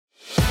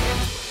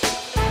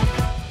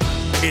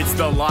It's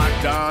the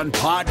Locked On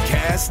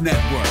Podcast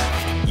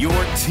Network, your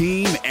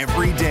team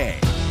every day.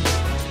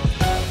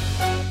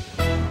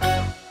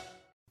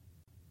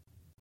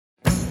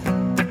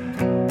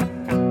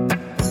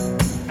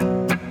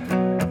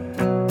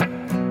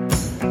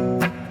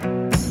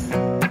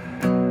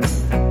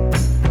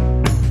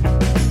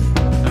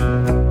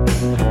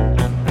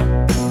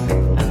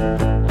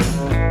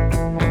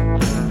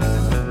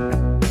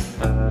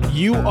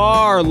 You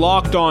are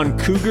Locked On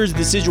Cougars.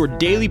 This is your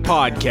daily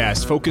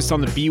podcast focused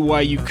on the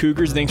BYU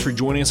Cougars. Thanks for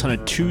joining us on a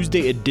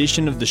Tuesday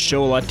edition of the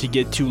show. A lot to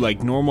get to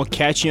like normal,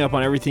 catching up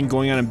on everything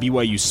going on in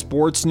BYU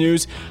sports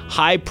news.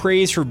 High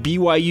praise for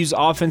BYU's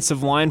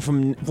offensive line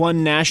from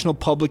one national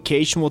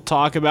publication we'll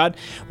talk about.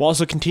 We'll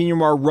also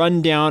continue our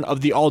rundown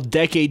of the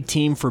all-decade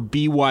team for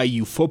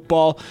BYU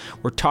football.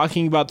 We're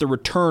talking about the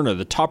returner,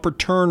 the top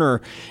returner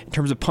in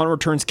terms of punt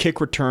returns,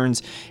 kick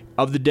returns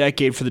of the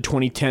decade for the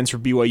 2010s for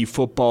BYU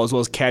football, as well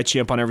as catching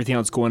up on everything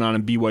else going on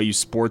in BYU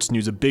sports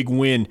news. A big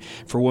win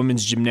for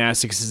women's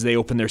gymnastics as they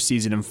opened their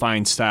season in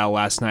fine style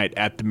last night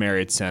at the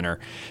Marriott Center.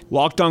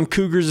 Locked On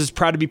Cougars is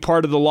proud to be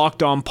part of the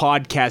Locked On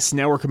Podcast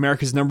Network,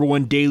 America's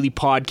 #1 daily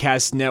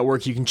podcast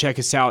network. You can check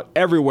us out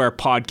everywhere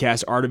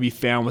podcasts are to be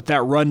found. With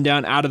that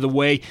rundown out of the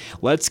way,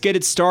 let's get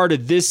it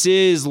started. This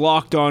is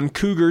Locked On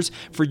Cougars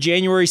for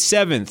January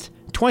 7th,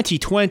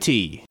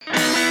 2020.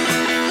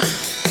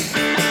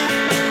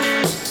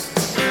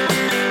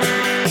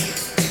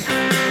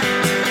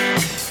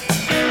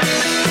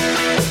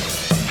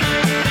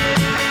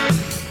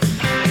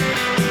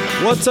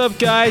 What's up,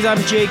 guys?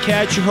 I'm Jay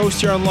Katz, your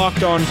host here on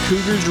Locked On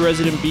Cougars,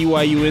 resident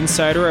BYU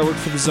insider. I work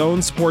for the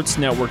Zone Sports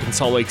Network in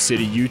Salt Lake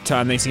City,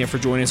 Utah. And thanks again for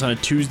joining us on a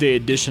Tuesday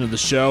edition of the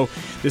show.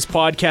 This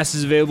podcast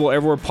is available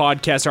everywhere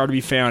podcasts are to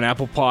be found: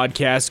 Apple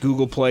Podcasts,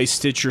 Google Play,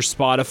 Stitcher,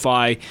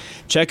 Spotify.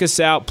 Check us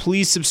out.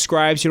 Please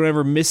subscribe so you don't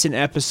ever miss an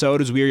episode,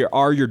 as we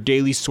are your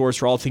daily source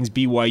for all things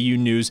BYU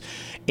news,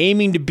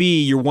 aiming to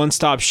be your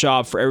one-stop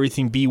shop for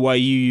everything BYU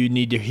you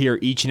need to hear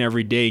each and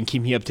every day and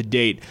keep me up to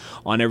date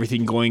on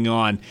everything going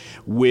on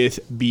with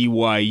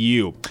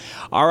BYU.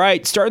 All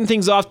right, starting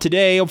things off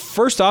today.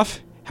 First off,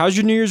 how's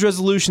your New Year's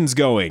resolutions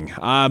going?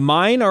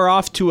 Mine are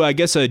off to, I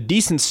guess, a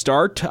decent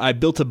start. I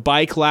built a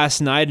bike last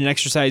night, an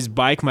exercise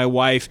bike my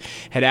wife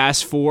had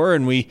asked for,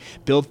 and we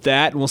built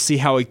that, and we'll see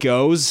how it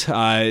goes.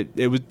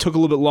 It took a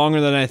little bit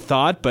longer than I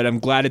thought, but I'm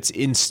glad it's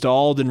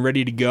installed and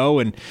ready to go,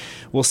 and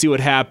we'll see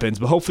what happens.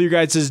 But hopefully your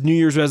guys' New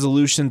Year's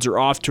resolutions are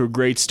off to a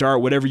great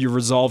start, whatever you've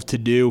resolved to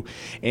do,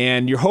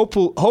 and you're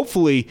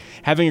hopefully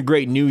having a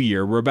great New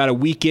Year. We're about a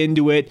week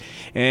into it,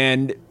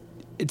 and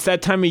it's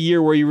that time of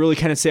year where you really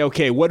kind of say,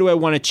 okay, what do I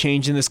want to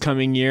change in this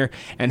coming year?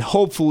 And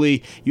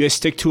hopefully you guys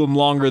stick to them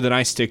longer than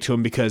I stick to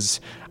them, because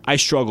I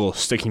struggle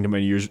sticking to my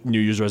New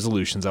Year's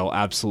resolutions. I'll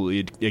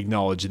absolutely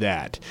acknowledge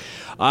that.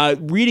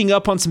 Reading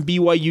up on some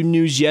BYU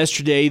news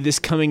yesterday, this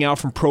coming out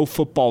from Pro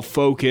Football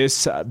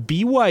Focus,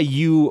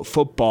 BYU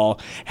football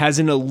has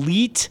an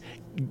elite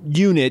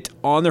unit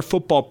on their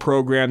football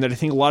program that I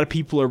think a lot of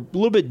people are a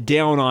little bit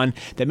down on,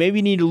 that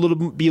maybe need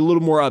be a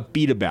little more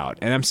upbeat about.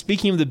 And I'm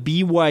speaking of the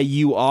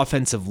BYU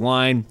offensive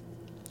line.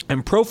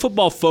 And Pro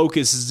Football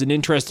Focus is an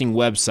interesting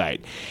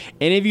website.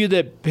 Any of you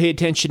that pay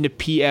attention to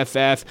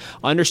PFF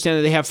understand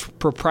that they have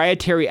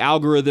proprietary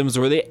algorithms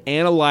where they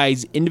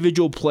analyze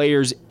individual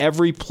players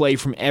every play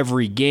from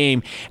every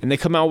game, and they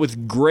come out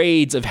with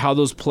grades of how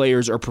those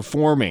players are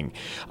performing.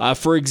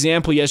 For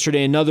example,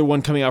 yesterday, another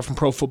one coming out from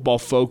Pro Football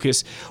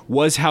Focus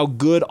was how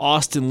good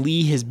Austin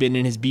Lee has been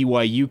in his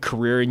BYU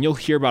career, and you'll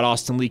hear about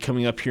Austin Lee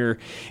coming up here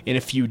in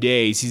a few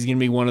days. He's going to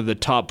be one of the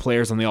top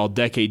players on the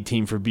all-decade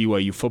team for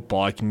BYU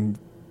football. I can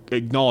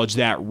acknowledge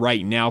that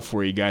right now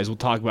for you guys. We'll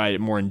talk about it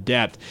more in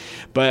depth.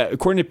 But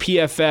according to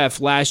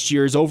PFF, last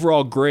year's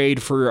overall grade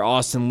for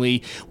Austin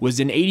Lee was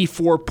an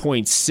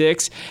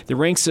 84.6. The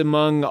ranks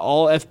among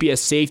all FBS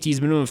safeties,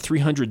 minimum of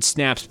 300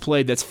 snaps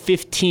played. That's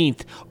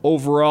 15th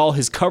overall.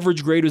 His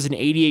coverage grade was an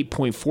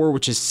 88.4,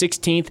 which is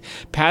 16th.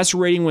 Passer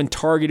rating when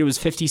targeted was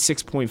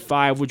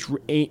 56.5, which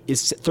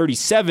is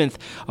 37th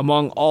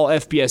among all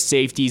FBS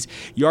safeties.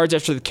 Yards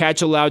after the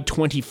catch allowed,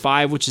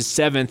 25, which is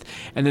 7th.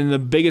 And then the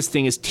biggest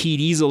thing is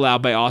TDs allowed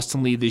by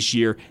Austin Lee this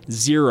year,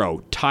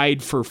 0,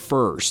 tied for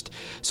first.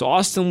 So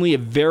Austin Lee, a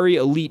very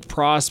elite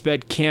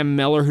prospect. Cam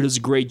Mellor, who does a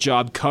great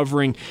job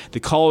covering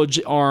the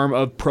college arm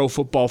of Pro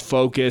Football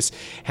Focus,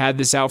 had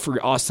this out for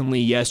Austin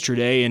Lee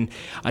yesterday. And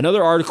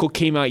another article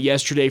came out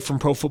yesterday from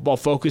Pro Football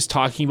Focus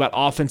talking about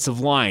offensive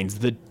lines.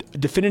 The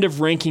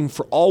definitive ranking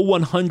for all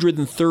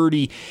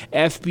 130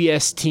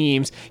 FBS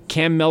teams.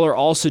 Cam Mellor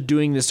also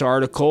doing this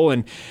article,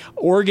 and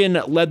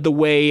Oregon led the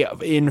way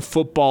in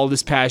football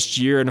this past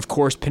year, and of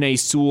course Penei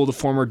Sewell, the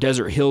former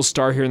Desert Hills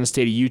star here in the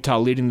state of Utah,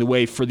 leading the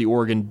way for the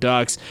Oregon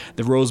Ducks,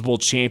 the Rose Bowl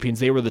champions.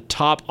 They were the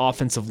top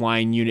offensive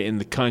line unit in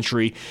the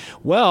country.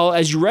 Well,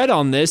 as you read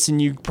on this,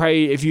 and you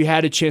probably, if you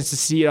had a chance to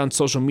see it on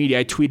social media,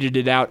 I tweeted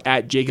it out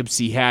at Jacob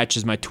C. Hatch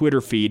as my Twitter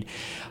feed.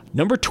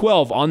 Number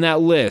 12 on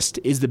that list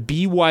is the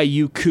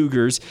BYU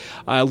Cougars,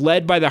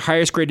 led by the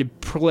highest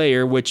graded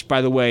player, which,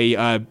 by the way,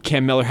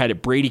 Cam Miller had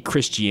it Brady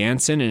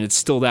Christiansen, and it's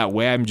still that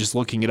way. I'm just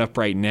looking it up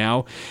right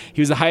now.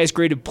 He was the highest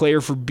graded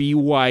player for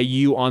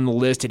BYU on the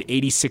list at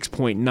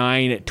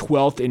 86.9, at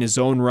 12th in his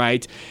own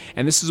right.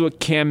 And this is what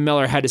Cam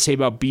Miller had to say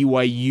about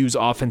BYU's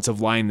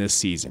offensive line this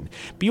season.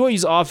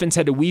 BYU's offense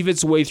had to weave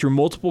its way through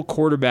multiple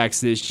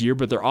quarterbacks this year,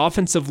 but their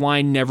offensive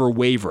line never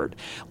wavered.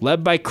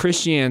 Led by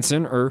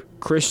Christiansen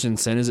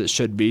as it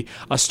should be,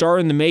 a star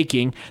in the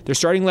making, their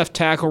starting left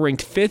tackle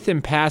ranked 5th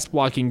in pass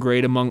blocking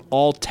grade among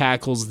all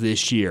tackles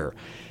this year.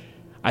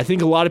 I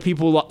think a lot of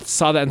people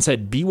saw that and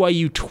said,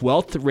 BYU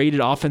 12th rated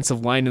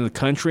offensive line in the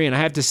country, and I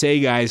have to say,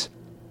 guys,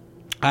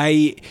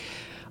 I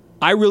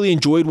really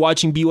enjoyed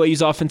watching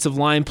BYU's offensive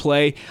line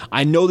play.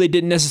 I know they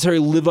didn't necessarily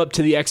live up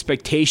to the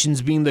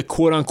expectations, being the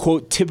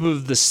quote-unquote tip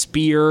of the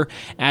spear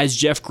as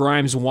Jeff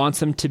Grimes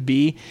wants them to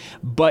be.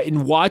 But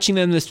in watching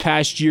them this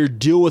past year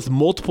deal with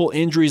multiple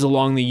injuries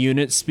along the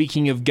unit,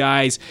 speaking of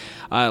guys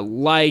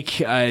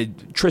like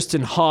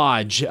Tristan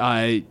Hodge,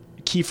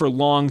 Kiefer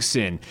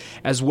Longson,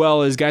 as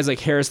well as guys like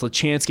Harris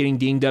LaChance getting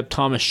dinged up,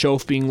 Thomas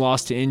Schoaf being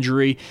lost to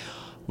injury.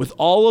 With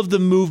all of the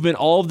movement,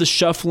 all of the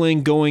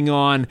shuffling going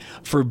on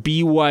for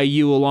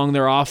BYU along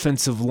their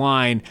offensive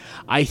line,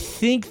 I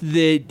think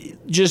that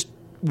just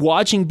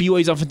watching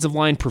BYU's offensive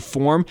line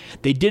perform,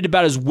 they did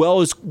about as well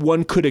as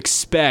one could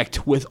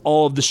expect with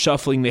all of the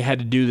shuffling they had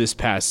to do this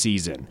past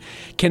season.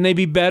 Can they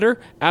be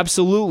better?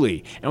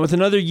 Absolutely. And with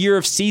another year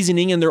of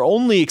seasoning, and they're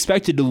only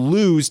expected to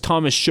lose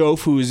Thomas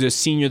Schoaf, who is a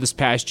senior this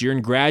past year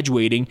and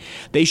graduating,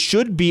 they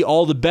should be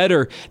all the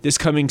better this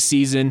coming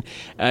season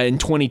in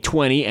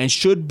 2020 and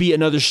should be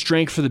another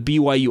strength for the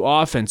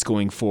BYU offense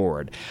going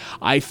forward.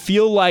 I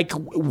feel like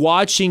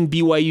watching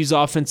BYU's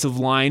offensive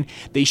line,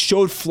 they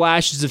showed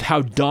flashes of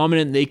how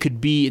dominant they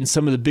could be in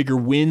some of the bigger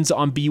wins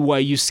on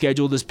BYU's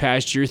schedule this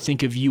past year.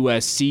 Think of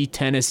USC,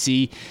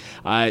 Tennessee,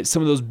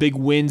 some of those big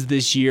wins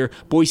this year.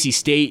 Boise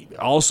State,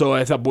 also,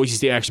 I thought Boise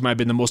State actually might have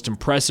been the most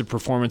impressive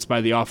performance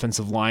by the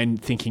offensive line,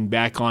 thinking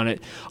back on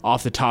it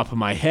off the top of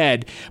my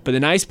head. But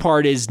the nice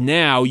part is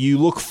now you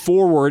look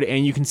forward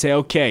and you can say,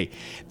 okay,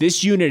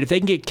 this unit, if they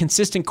can get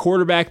consistent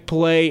quarterback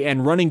play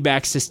and running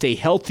backs to stay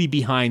healthy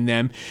behind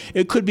them,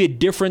 it could be a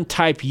different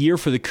type year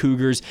for the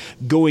Cougars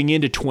going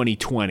into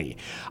 2020.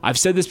 I've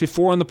said this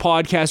before on the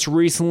podcast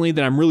recently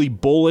that I'm really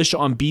bullish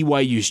on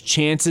BYU's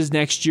chances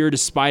next year,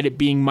 despite it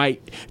being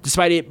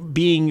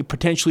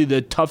potentially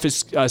the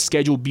toughest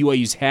schedule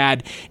BYU's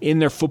had in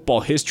their football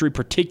history,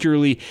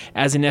 particularly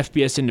as an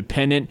FBS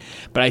independent.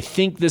 But I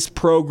think this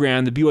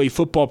program, the BYU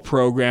football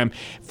program,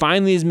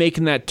 finally is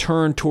making that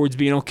turn towards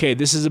being, okay,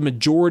 this is a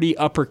majority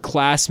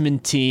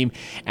upperclassmen team,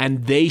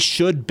 and they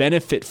should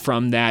benefit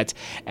from that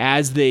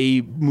as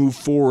they move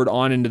forward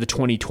on into the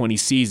 2020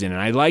 season.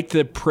 And I like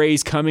the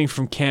praise coming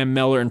from Cam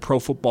Miller and Pro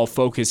Football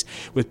Focus,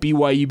 with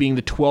BYU being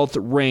the 12th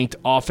ranked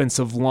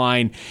offensive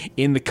line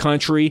in the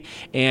country.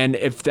 And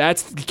if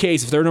that's the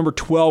case, if they're number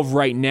 12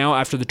 right now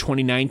after the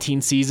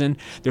 2019 season,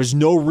 there's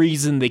no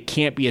reason they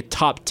can't be a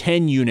top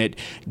 10 unit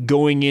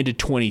going into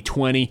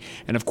 2020.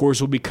 And of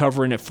course, we'll be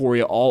covering it for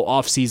you all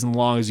off-season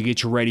long as you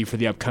get you ready for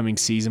the upcoming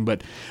season.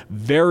 But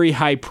very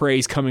high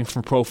praise coming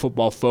from Pro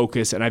Football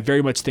Focus, and I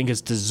very much think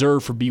it's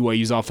deserved for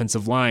BYU's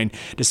offensive line,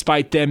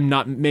 despite them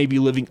not maybe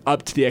living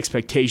up to the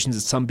expectations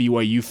that some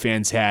BYU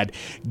fans had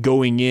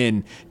going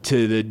in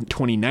to the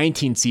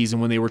 2019 season,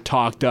 when they were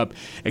talked up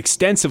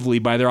extensively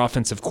by their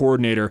offensive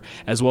coordinator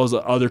as well as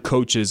other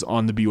coaches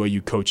on the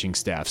BYU coaching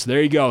staff. So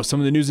there you go,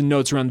 some of the news and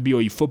notes around the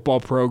BYU football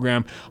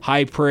program.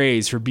 High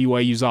praise for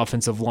BYU's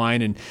offensive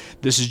line, and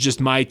this is just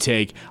my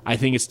take. I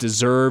think it's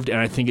deserved, and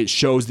I think it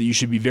shows that you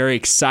should be very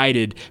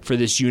excited for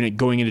this unit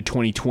going into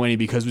 2020,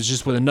 because it's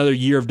just with another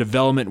year of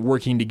development,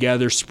 working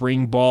together,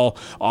 spring ball,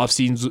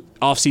 off-season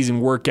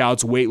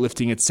workouts,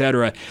 weightlifting,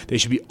 etc. They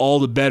should be all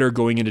the better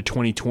going into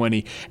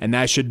 2020, and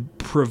that should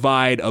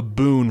provide a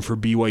boon for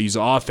BYU's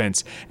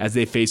offense as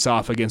they face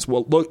off against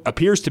what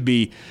appears to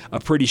be a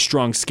pretty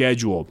strong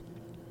schedule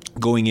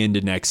going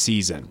into next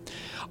season.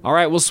 All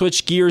right, we'll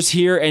switch gears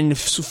here and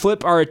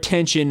flip our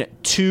attention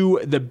to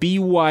the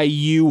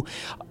BYU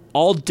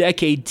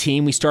all-decade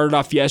team. We started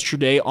off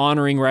yesterday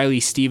honoring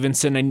Riley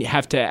Stevenson. I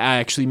have to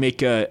actually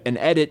make an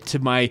edit to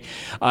my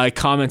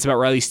comments about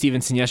Riley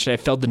Stevenson yesterday. I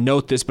failed to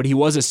note this, but he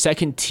was a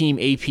second-team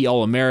AP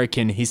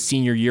All-American his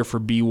senior year for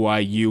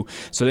BYU.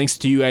 So thanks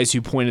to you guys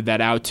who pointed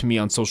that out to me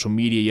on social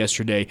media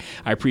yesterday.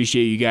 I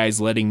appreciate you guys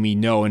letting me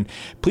know. And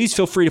please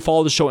feel free to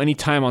follow the show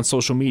anytime on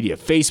social media,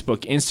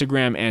 Facebook,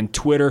 Instagram, and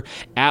Twitter,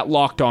 at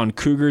Locked On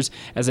Cougars.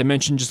 As I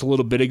mentioned just a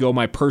little bit ago,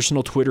 my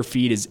personal Twitter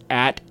feed is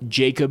at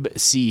Jacob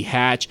C.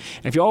 Hatch.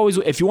 And if you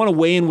want to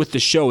weigh in with the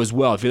show as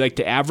well, if you'd like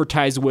to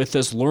advertise with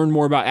us, learn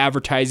more about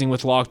advertising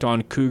with Locked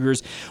On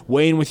Cougars,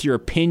 weigh in with your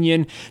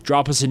opinion,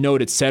 drop us a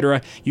note,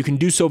 etc., you can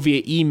do so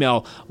via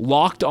email,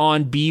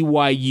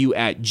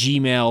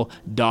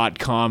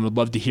 lockedonbyu@gmail.com. I'd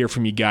love to hear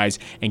from you guys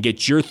and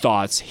get your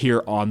thoughts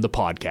here on the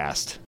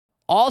podcast.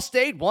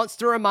 Allstate wants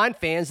to remind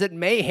fans that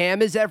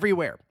mayhem is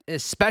everywhere,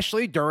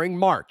 especially during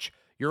March.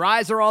 Your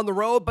eyes are on the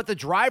road, but the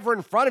driver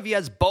in front of you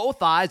has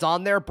both eyes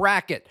on their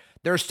bracket.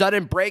 Their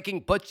sudden braking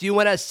puts you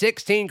in a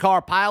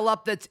 16-car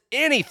pileup that's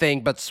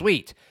anything but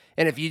sweet.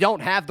 And if you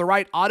don't have the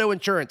right auto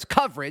insurance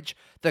coverage,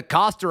 the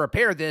cost to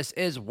repair this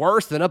is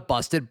worse than a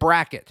busted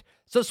bracket.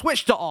 So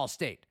switch to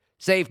Allstate,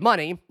 save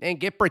money, and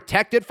get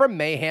protected from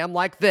mayhem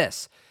like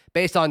this.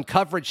 Based on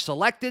coverage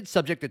selected,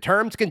 subject to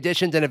terms,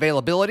 conditions, and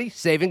availability,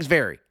 savings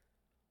vary.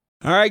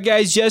 All right,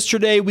 guys,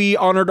 yesterday we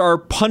honored our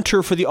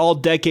punter for the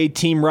all-decade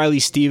team, Riley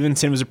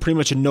Stevenson. It was pretty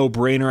much a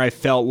no-brainer, I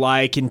felt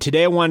like. And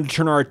today I wanted to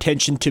turn our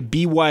attention to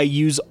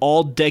BYU's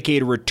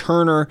all-decade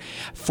returner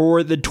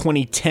for the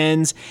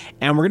 2010s.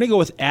 And we're going to go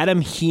with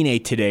Adam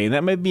Hine today. And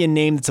that might be a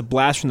name that's a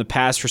blast from the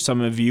past for some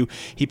of you.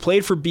 He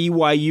played for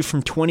BYU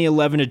from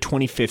 2011 to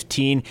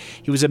 2015.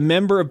 He was a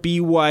member of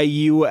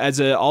BYU as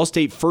an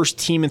all-state first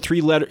team and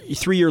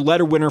three-year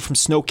letter winner from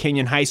Snow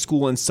Canyon High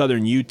School in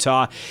southern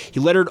Utah. He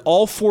lettered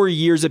all 4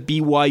 years at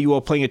BYU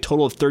while playing a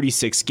total of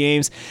 36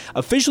 games.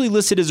 Officially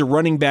listed as a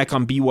running back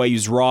on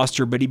BYU's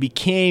roster, but he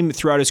became,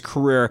 throughout his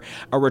career,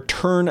 a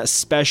return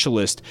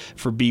specialist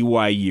for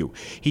BYU.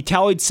 He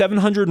tallied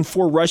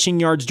 704 rushing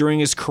yards during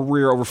his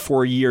career over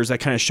 4 years. That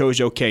kind of shows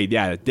you, okay,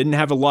 yeah, didn't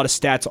have a lot of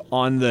stats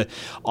on the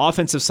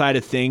offensive side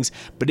of things,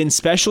 but in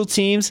special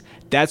teams,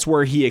 that's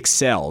where he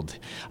excelled.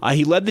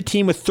 He led the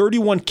team with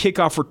 31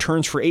 kickoff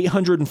returns for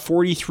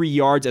 843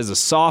 yards as a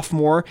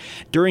sophomore.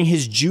 During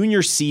his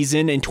junior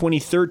season in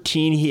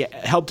 2013, he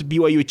helped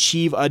BYU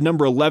achieve a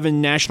number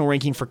 11 national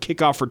ranking for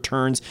kickoff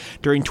returns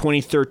during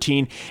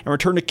 2013 and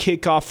returned a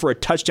kickoff for a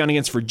touchdown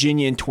against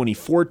Virginia in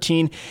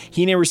 2014.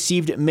 Hine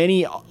received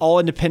many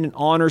all-independent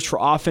honors for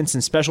offense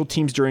and special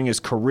teams during his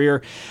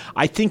career.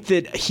 I think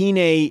that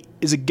Hine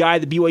is a guy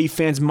that BYU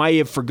fans might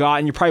have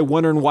forgotten. You're probably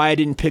wondering why I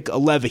didn't pick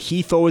Aleva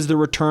Hifo as the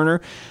returner.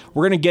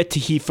 We're going to get to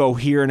Hifo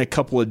here in a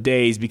couple of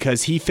days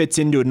because he fits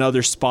into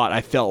another spot,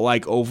 I felt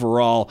like,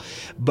 overall.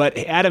 But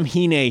Adam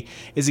Hine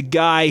is a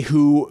guy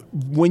who,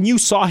 when you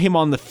saw him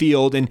on the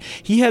field, and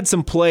he had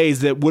some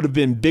plays that would have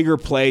been bigger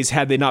plays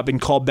had they not been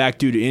called back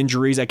due to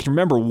injuries. I can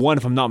remember one,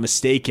 if I'm not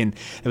mistaken,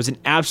 it was an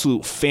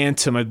absolute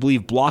phantom, I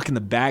believe, blocking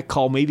the back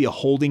call, maybe a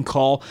holding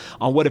call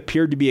on what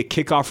appeared to be a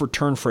kickoff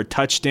return for a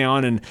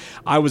touchdown, and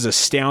I was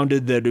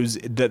astounded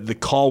that the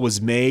call was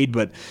made,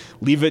 but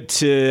leave it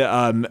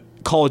to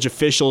college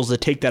officials to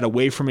take that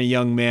away from a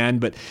young man.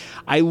 But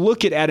I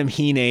look at Adam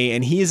Hine,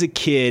 and he is a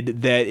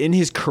kid that in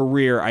his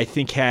career I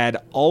think had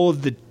all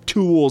of the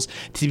tools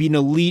to be an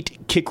elite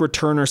kick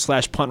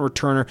returner / punt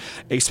returner,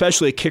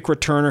 especially a kick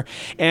returner.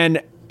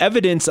 And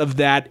evidence of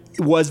that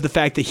was the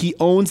fact that he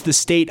owns the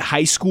state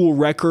high school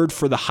record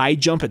for the high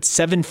jump at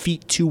 7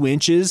 feet 2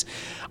 inches.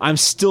 I'm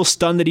still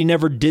stunned that he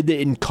never did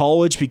that in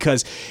college,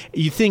 because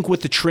you think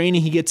with the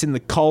training he gets in the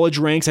college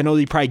ranks, I know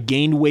that he probably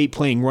gained weight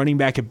playing running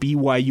back at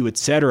BYU,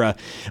 etc.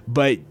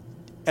 But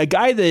a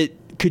guy that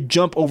could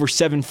jump over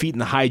 7 feet in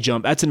the high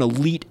jump, that's an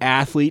elite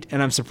athlete,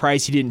 and I'm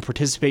surprised he didn't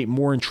participate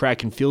more in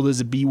track and field as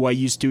a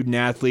BYU student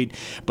athlete,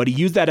 but he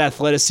used that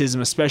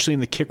athleticism, especially in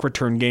the kick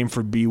return game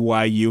for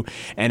BYU,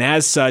 and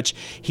as such,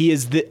 he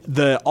is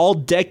the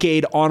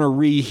all-decade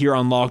honoree here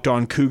on Locked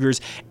On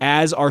Cougars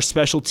as our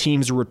special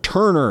teams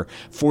returner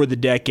for the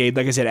decade.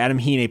 Like I said, Adam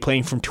Hine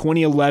playing from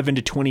 2011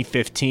 to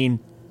 2015.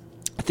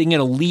 I think an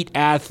elite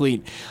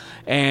athlete,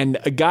 and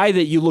a guy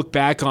that you look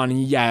back on,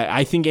 and yeah,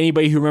 I think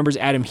anybody who remembers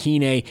Adam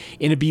Hine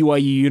in a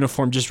BYU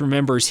uniform just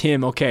remembers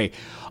him. Okay,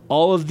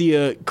 all of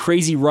the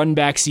crazy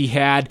runbacks he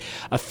had,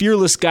 a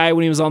fearless guy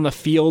when he was on the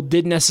field,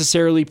 didn't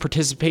necessarily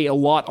participate a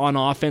lot on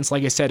offense.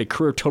 Like I said, a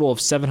career total of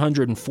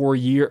 704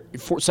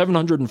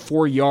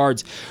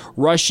 yards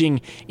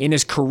rushing in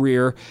his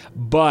career.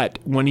 But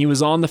when he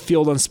was on the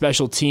field on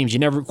special teams, you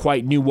never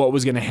quite knew what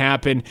was going to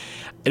happen.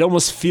 It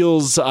almost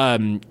feels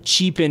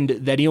cheapened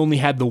that he only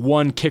had the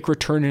one kick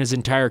return in his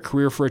entire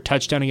career for a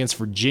touchdown against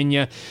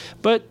Virginia.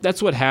 But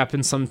that's what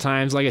happens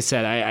sometimes. Like I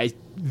said, I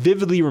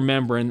vividly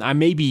remember, and I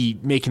may be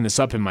making this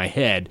up in my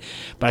head,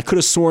 but I could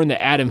have sworn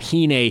that Adam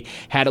Hine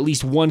had at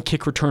least one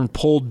kick return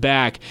pulled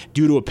back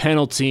due to a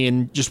penalty,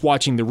 and just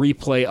watching the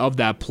replay of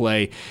that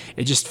play,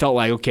 it just felt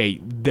like, okay,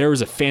 there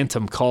was a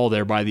phantom call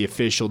there by the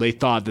official. They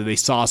thought that they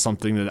saw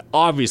something that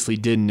obviously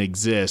didn't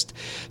exist.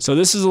 So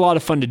this is a lot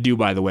of fun to do,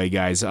 by the way,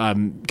 guys.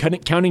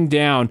 Counting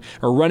down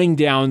or running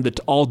down the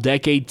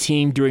all-decade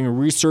team, doing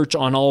research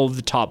on all of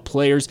the top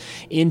players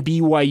in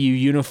BYU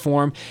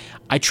uniform.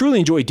 I truly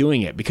enjoy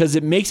doing it because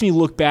it makes me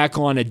look back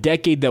on a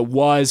decade that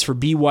was for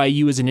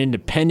BYU as an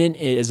independent,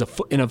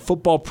 in a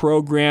football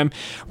program.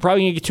 We're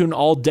probably going to get to an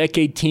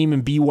all-decade team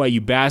in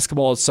BYU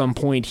basketball at some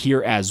point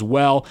here as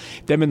well,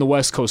 them in the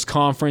West Coast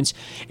Conference.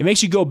 It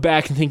makes you go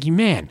back and thinking,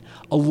 man,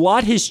 a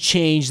lot has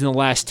changed in the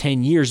last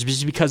 10 years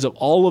just because of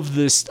all of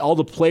this, all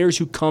the players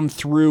who come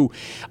through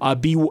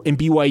in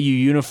BYU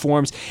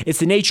uniforms. It's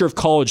the nature of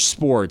college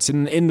sports.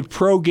 In the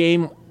pro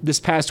game, this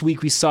past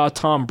week we saw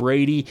Tom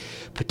Brady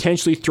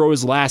potentially throw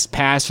his last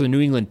pass for the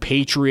New England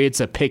Patriots,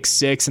 a pick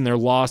six in their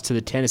loss to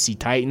the Tennessee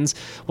Titans.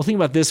 Well, think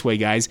about it this way,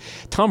 guys.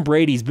 Tom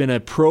Brady's been a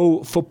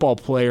pro football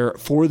player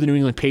for the New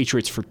England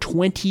Patriots for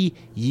 20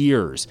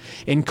 years.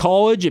 In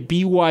college at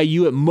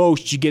BYU, at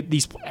most, you get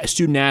these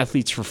student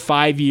athletes for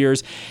 5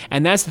 years,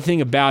 and that's the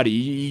thing about it.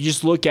 You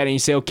just look at it and you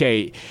say,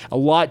 okay, a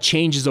lot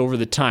changes over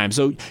the time.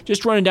 So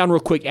just running down real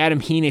quick, Adam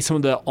Hine, some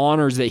of the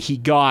honors that he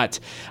got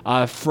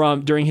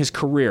from during his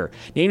career.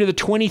 Named to the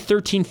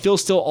 2013 Phil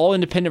Steele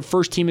All-Independent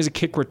First Team as a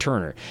kick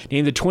returner.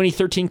 Named the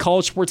 2013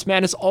 College Sports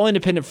Madness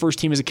All-Independent First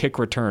Team as a kick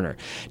returner.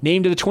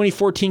 Named to the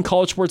 2014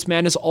 College Sports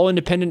Madness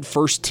All-Independent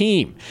First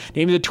Team.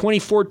 Named to the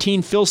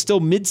 2014 Phil Steele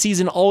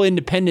Midseason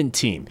All-Independent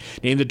Team.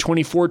 Named to the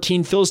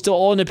 2014 Phil Steele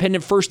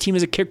All-Independent First Team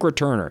as a kick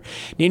returner.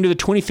 Named to the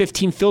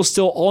 2015 Phil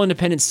Steele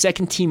All-Independent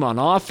Second Team on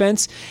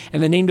offense.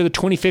 And then named to the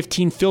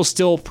 2015 Phil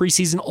Steele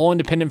Preseason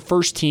All-Independent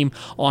First Team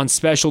on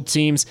special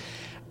teams.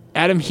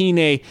 Adam Hine,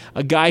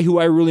 a guy who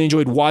I really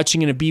enjoyed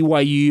watching in a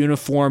BYU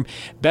uniform,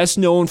 best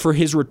known for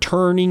his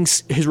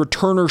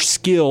returner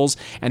skills,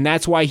 and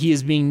that's why he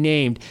is being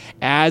named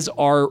as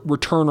our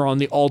returner on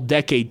the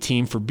all-decade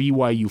team for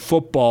BYU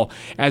football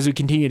as we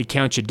continue to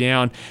count you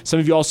down. Some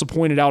of you also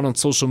pointed out on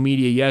social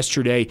media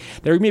yesterday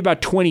there are going to be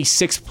about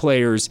 26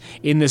 players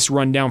in this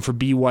rundown for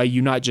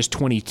BYU, not just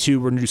 22.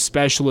 We're going to do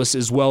specialists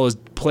as well as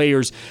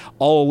players,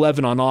 all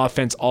 11 on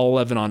offense, all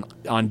 11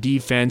 on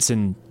defense,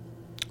 and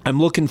I'm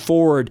looking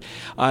forward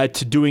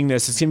to doing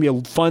this. It's going to be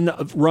a fun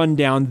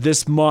rundown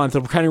this month.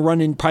 We're kind of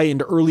running probably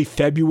into early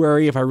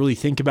February if I really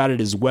think about it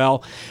as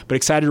well. But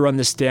excited to run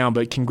this down.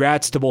 But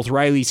congrats to both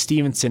Riley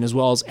Stevenson as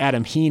well as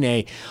Adam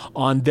Hine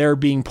on their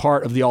being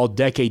part of the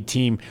all-decade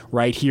team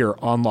right here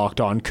on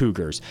Locked On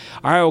Cougars.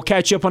 All right, we'll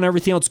catch you up on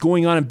everything else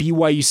going on in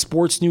BYU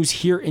sports news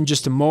here in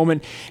just a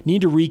moment.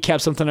 Need to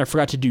recap something I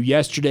forgot to do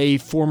yesterday.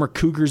 Former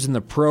Cougars in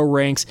the pro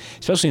ranks,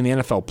 especially in the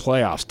NFL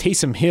playoffs.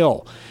 Taysom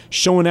Hill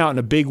showing out in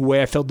a big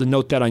way. I failed to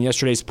note that on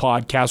yesterday's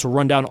podcast. We'll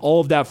run down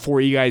all of that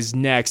for you guys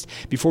next.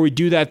 Before we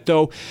do that,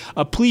 though,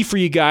 a plea for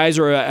you guys,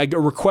 or a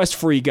request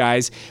for you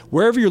guys,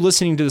 wherever you're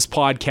listening to this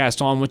podcast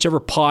on,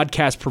 whichever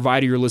podcast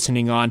provider you're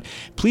listening on,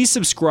 please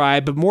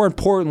subscribe, but more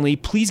importantly,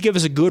 please give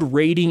us a good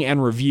rating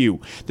and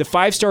review. The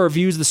 5-star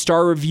reviews, the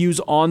star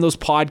reviews on those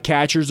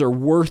podcatchers are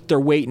worth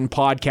their weight in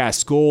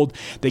podcast gold.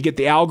 They get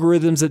the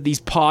algorithms that these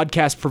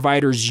podcast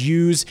providers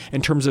use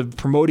in terms of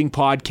promoting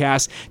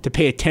podcasts to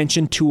pay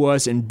attention to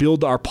us and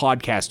build our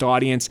podcast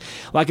audience.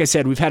 Like I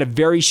said, we've had a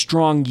very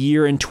strong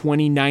year in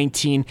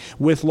 2019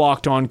 with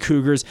Locked On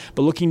Cougars,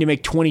 but looking to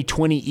make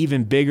 2020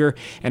 even bigger,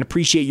 and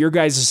appreciate your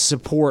guys'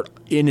 support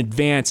in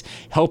advance,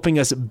 helping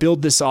us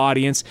build this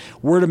audience.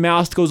 Word of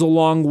mouth goes a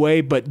long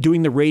way, but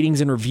doing the ratings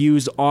and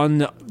reviews on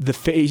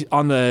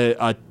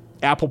the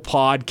Apple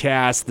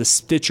Podcasts, the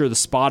Stitcher, the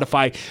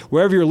Spotify,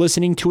 wherever you're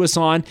listening to us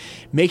on,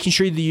 making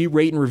sure that you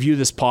rate and review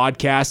this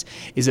podcast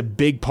is a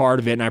big part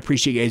of it, and I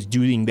appreciate you guys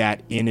doing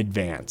that in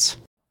advance.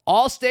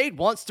 Allstate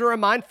wants to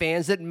remind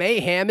fans that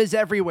mayhem is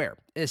everywhere,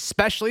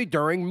 especially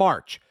during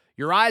March.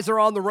 Your eyes are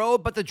on the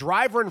road, but the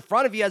driver in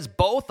front of you has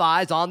both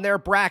eyes on their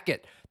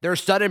bracket. Their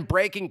sudden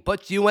braking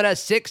puts you in a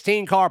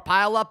 16-car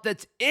pileup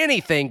that's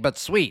anything but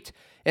sweet.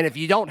 And if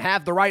you don't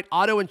have the right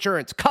auto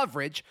insurance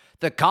coverage,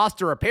 the cost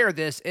to repair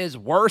this is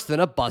worse than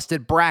a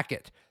busted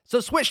bracket.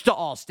 So switch to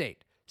Allstate,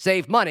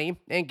 save money,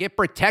 and get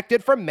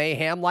protected from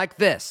mayhem like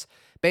this.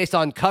 Based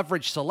on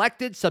coverage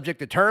selected, subject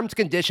to terms,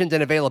 conditions,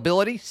 and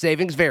availability,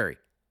 savings vary.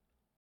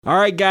 All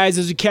right, guys,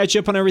 as we catch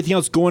up on everything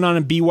else going on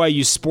in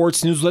BYU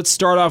sports news, let's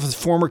start off with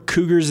former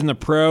Cougars in the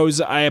pros.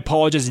 I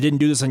apologize I didn't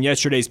do this on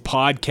yesterday's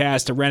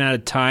podcast. I ran out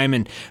of time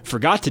and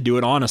forgot to do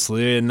it,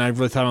 honestly, and I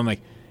really thought, I'm like,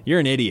 you're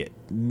an idiot.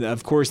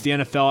 Of course, the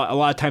NFL, a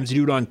lot of times we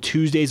do it on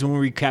Tuesdays when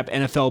we recap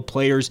NFL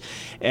players,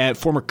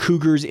 former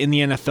Cougars in the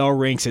NFL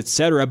ranks,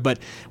 etc. But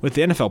with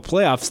the NFL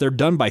playoffs, they're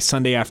done by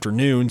Sunday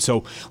afternoon.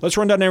 So let's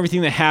run down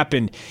everything that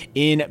happened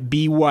in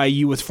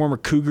BYU with former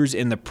Cougars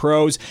in the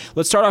pros.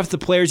 Let's start off with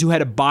the players who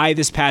had a bye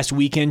this past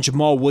weekend.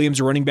 Jamal Williams,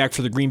 a running back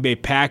for the Green Bay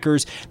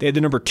Packers. They had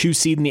the number 2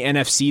 seed in the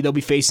NFC. They'll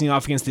be facing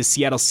off against the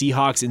Seattle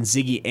Seahawks and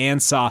Ziggy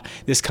Ansah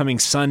this coming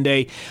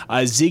Sunday.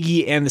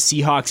 Ziggy and the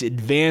Seahawks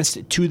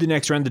advanced to the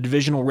next round, the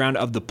divisional round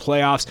of the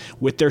playoffs,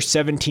 with their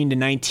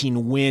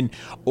 17-19 win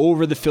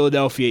over the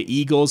Philadelphia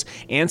Eagles.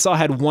 Ansah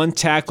had one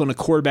tackle and a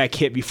quarterback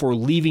hit before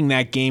leaving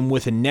that game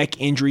with a neck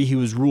injury. He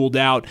was ruled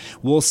out.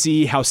 We'll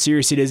see how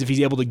serious it is if he's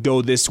able to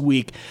go this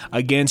week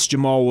against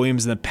Jamal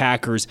Williams and the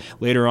Packers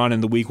later on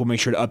in the week. We'll make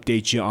sure to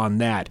update you on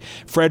that.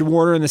 Fred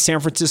Warner and the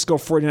San Francisco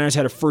 49ers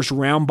had a first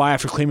round bye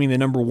after claiming the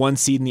number 1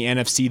 seed in the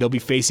NFC. They'll be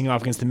facing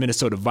off against the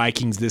Minnesota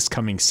Vikings this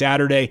coming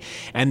Saturday.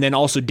 And then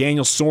also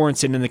Daniel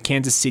Sorensen and the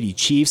Kansas City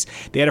Chiefs.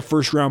 They had a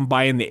first round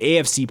bye in the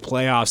AFC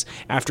playoffs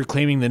after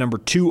claiming the number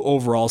 2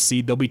 overall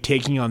seed. They'll be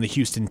taking on the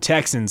Houston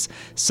Texans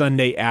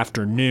Sunday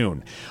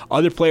afternoon.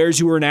 Other players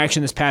who were in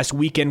action this past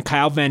weekend,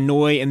 Kyle Van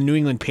Noy and the New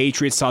England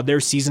Patriots saw their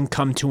season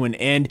come to an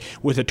end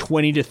with a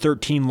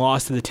 20-13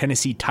 loss to the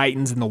Tennessee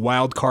Titans in the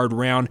wild card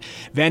round.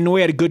 Van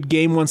Noy had a good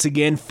game once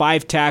again,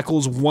 5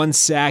 tackles, 1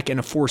 sack, and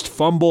a forced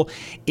fumble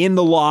in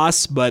the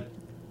loss, but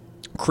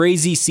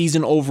crazy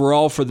season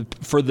overall for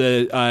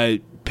the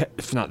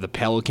not the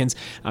Pelicans.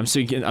 I'm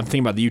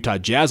thinking about the Utah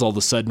Jazz all of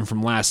a sudden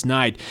from last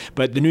night.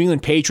 But the New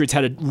England Patriots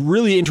had a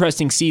really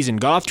interesting season.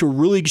 Got off to a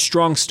really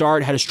strong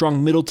start, had a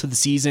strong middle to the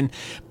season,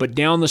 but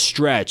down the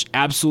stretch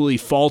absolutely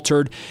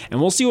faltered.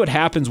 And we'll see what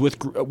happens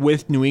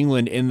with New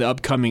England in the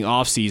upcoming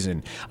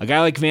offseason. A guy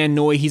like Van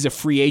Noy, he's a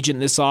free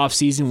agent this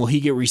offseason. Will he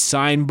get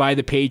re-signed by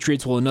the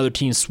Patriots? Will another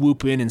team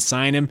swoop in and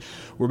sign him?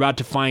 We're about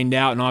to find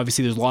out. And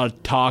obviously there's a lot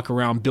of talk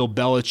around Bill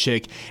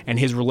Belichick and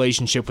his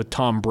relationship with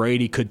Tom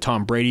Brady. Could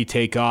Tom Brady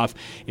take off?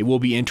 It will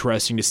be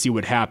interesting to see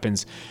what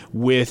happens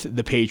with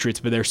the Patriots,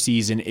 but their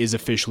season is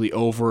officially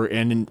over,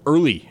 and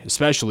early,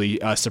 especially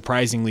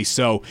surprisingly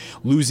so,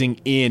 losing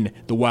in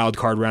the wild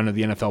card round of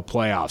the NFL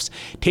playoffs.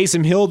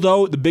 Taysom Hill,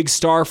 though, the big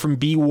star from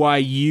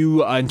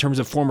BYU in terms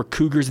of former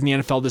Cougars in the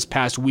NFL this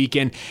past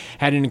weekend,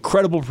 had an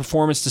incredible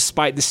performance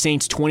despite the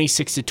Saints'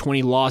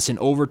 26-20 loss in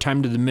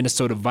overtime to the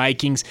Minnesota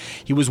Vikings.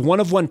 He was 1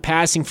 of 1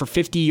 passing for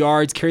 50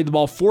 yards, carried the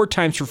ball 4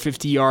 times for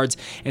 50 yards,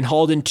 and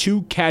hauled in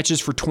 2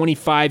 catches for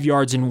 25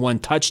 yards and 1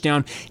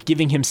 touchdown,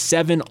 giving him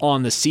 7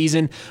 on the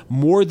season.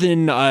 More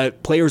than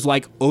players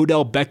like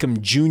Odell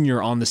Beckham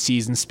Jr. on the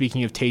season,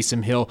 speaking of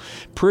Taysom Hill.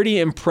 Pretty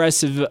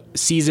impressive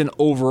season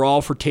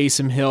overall for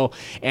Taysom Hill,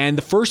 and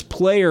the first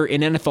player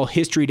in NFL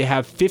history to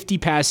have 50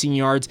 passing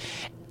yards,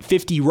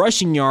 50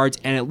 rushing yards,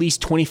 and at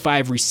least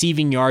 25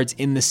 receiving yards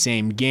in the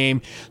same game.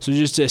 So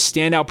just a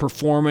standout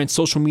performance.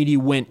 Social media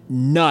went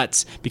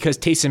nuts because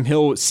Taysom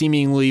Hill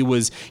seemingly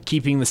was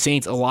keeping the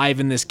Saints alive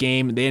in this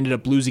game. They ended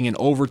up losing in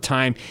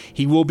overtime.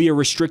 He will be a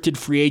restricted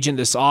free agent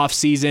this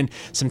offseason.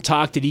 Some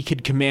talk that he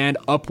could command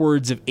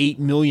upwards of $8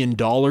 million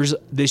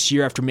this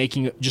year after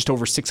making just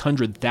over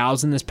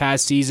 $600,000 this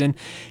past season.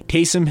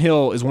 Taysom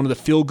Hill is one of the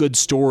feel-good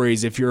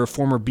stories if you're a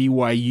former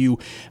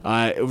BYU,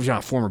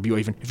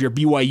 if you're a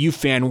BYU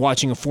fan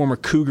watching a former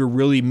Cougar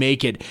really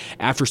make it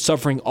after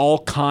suffering all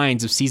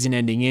kinds of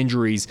season-ending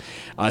injuries,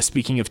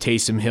 speaking of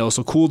Taysom Hill.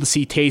 So cool to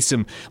see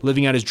Taysom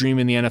living out his dream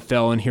in the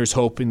NFL, and here's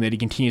hoping that he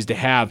continues to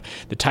have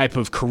the type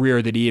of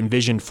career that he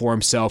envisioned for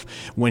himself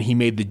when he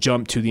made the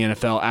jump to the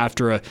NFL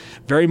after a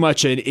very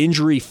much an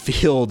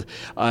injury-filled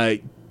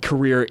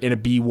career in a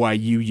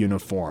BYU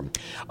uniform.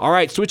 All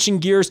right, switching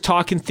gears,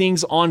 talking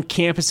things on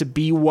campus at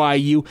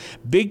BYU.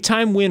 Big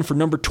time win for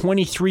number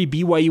 23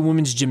 BYU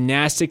women's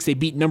gymnastics. They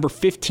beat number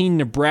 15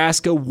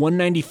 Nebraska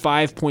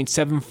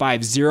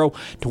 195.750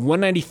 to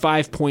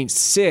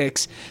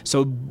 195.6,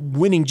 so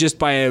winning just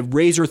by a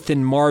razor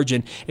thin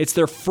margin. It's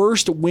their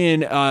first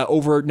win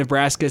over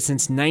Nebraska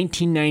since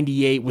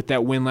 1998 with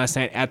that win last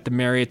night at the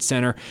Marriott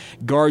Center.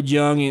 Guard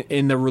Young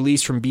in the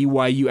release from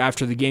BYU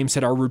after the game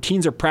said, "Our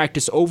routines are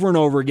practiced over and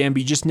over again,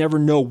 but you just never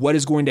know what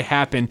is going to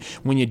happen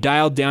when you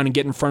dial down and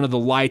get in front of the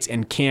lights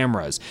and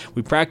cameras.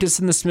 We practiced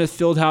in the Smith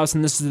Fieldhouse,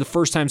 and this is the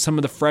first time some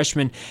of the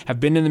freshmen have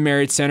been in the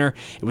Marriott Center.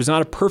 It was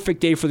not a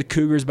perfect day for the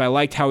Cougars, but I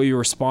liked how we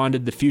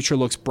responded. The future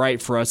looks bright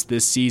for us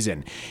this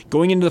season."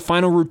 Going into the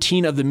final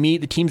routine of the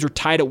meet, the teams were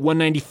tied at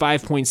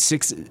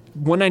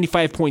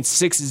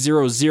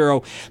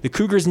 195.600. The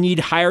Cougars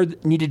needed higher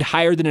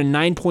than a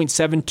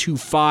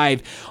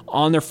 9.725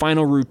 on their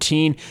final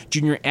routine.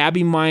 Junior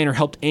Abby Miner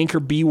helped anchor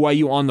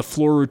BYU on the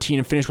floor routine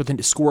and finished with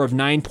a score of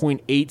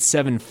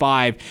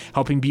 9.875,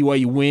 helping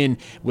BYU win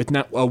with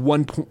a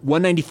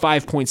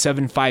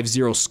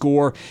 195.750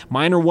 score.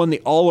 Miner won the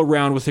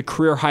all-around with a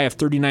career high of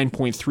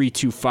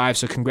 39.325,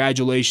 so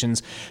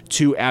congratulations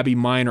to Abby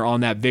Miner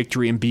on that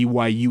victory and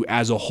BYU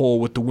as a whole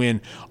with the win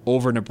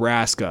over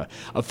Nebraska.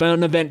 A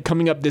fun event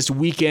coming up this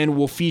weekend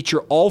will feature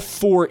all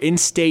 4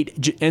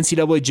 in-state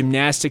NCAA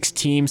gymnastics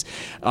teams.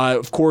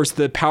 Of course,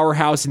 the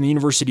powerhouse in the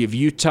University of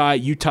Utah,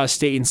 Utah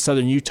State, and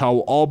Southern Utah will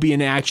all be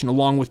in action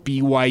along with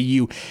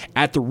BYU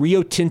at the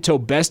Rio Tinto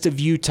Best of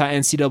Utah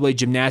NCAA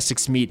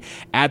gymnastics meet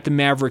at the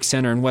Maverick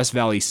Center in West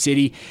Valley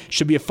City.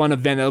 Should be a fun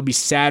event. That'll be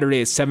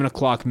Saturday at 7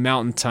 o'clock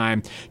Mountain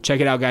Time.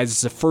 Check it out, guys.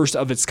 It's a first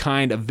of its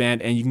kind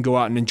event, and you can go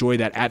out and enjoy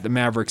that at the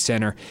Maverick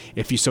Center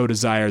if you so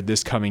desire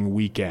this coming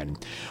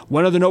weekend.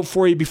 One other note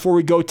for you before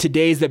we go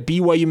today is that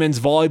BYU men's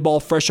volleyball,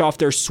 fresh off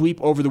their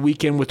sweep over the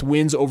weekend with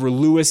wins over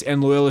Lewis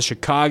and Loyola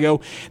Chicago.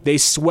 They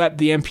swept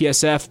the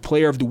MPSF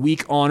Player of the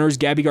Week honors.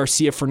 Gabby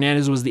Garcia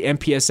Fernandez was the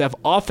MPSF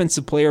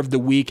Offensive Player of the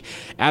Week.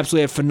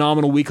 Absolutely a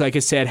phenomenal week, like I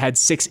said. Had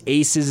 6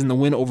 aces in the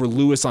win over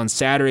Lewis on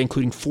Saturday,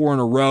 including 4 in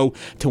a row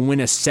to win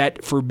a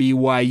set for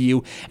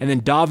BYU. And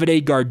then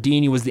Davide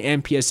Gardini was the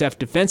MPSF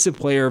Defensive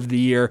Player of the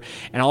Year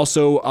and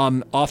also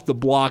off the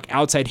block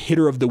outside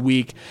hitter of the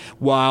week,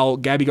 while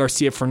Gabby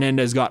Garcia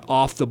Fernandez got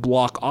off the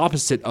block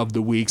opposite of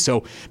the week.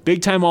 So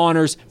big time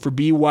honors for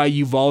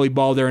BYU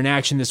volleyball. They're in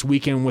action this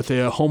weekend with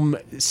a home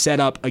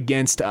setup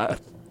against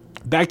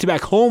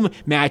Back-to-back home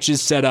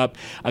matches set up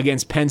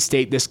against Penn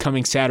State this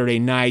coming Saturday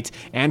night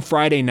and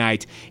Friday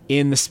night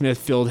in the Smith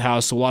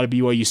Fieldhouse. So a lot of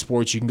BYU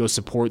sports you can go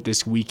support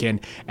this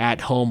weekend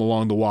at home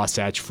along the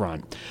Wasatch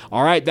Front.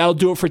 All right, that'll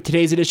do it for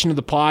today's edition of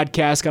the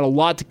podcast. Got a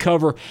lot to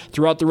cover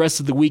throughout the rest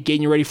of the week,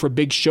 getting you ready for a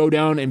big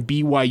showdown in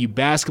BYU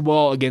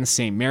basketball against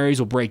St. Mary's.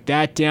 We'll break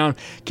that down,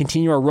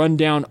 continue our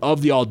rundown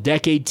of the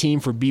all-decade team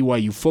for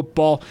BYU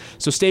football.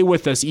 So stay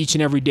with us each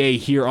and every day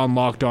here on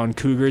Locked On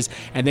Cougars.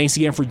 And thanks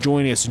again for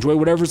joining us. Enjoy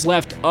whatever's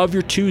left of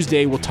your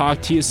Tuesday. We'll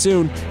talk to you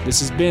soon. This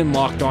has been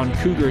Locked On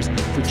Cougars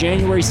for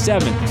January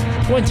 7th,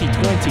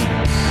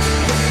 2020.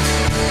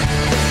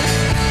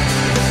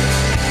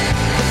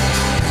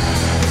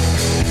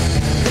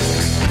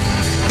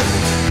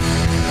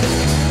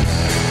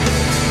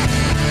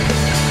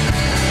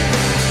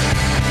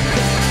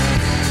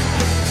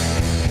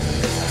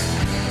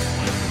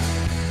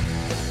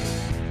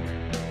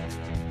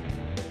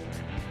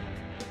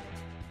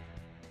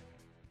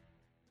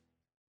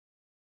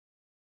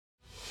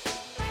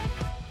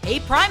 Hey,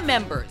 Prime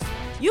members,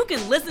 you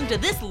can listen to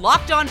this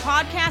Locked On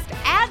podcast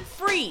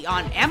ad-free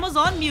on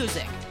Amazon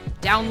Music.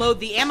 Download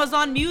the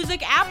Amazon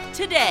Music app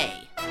today.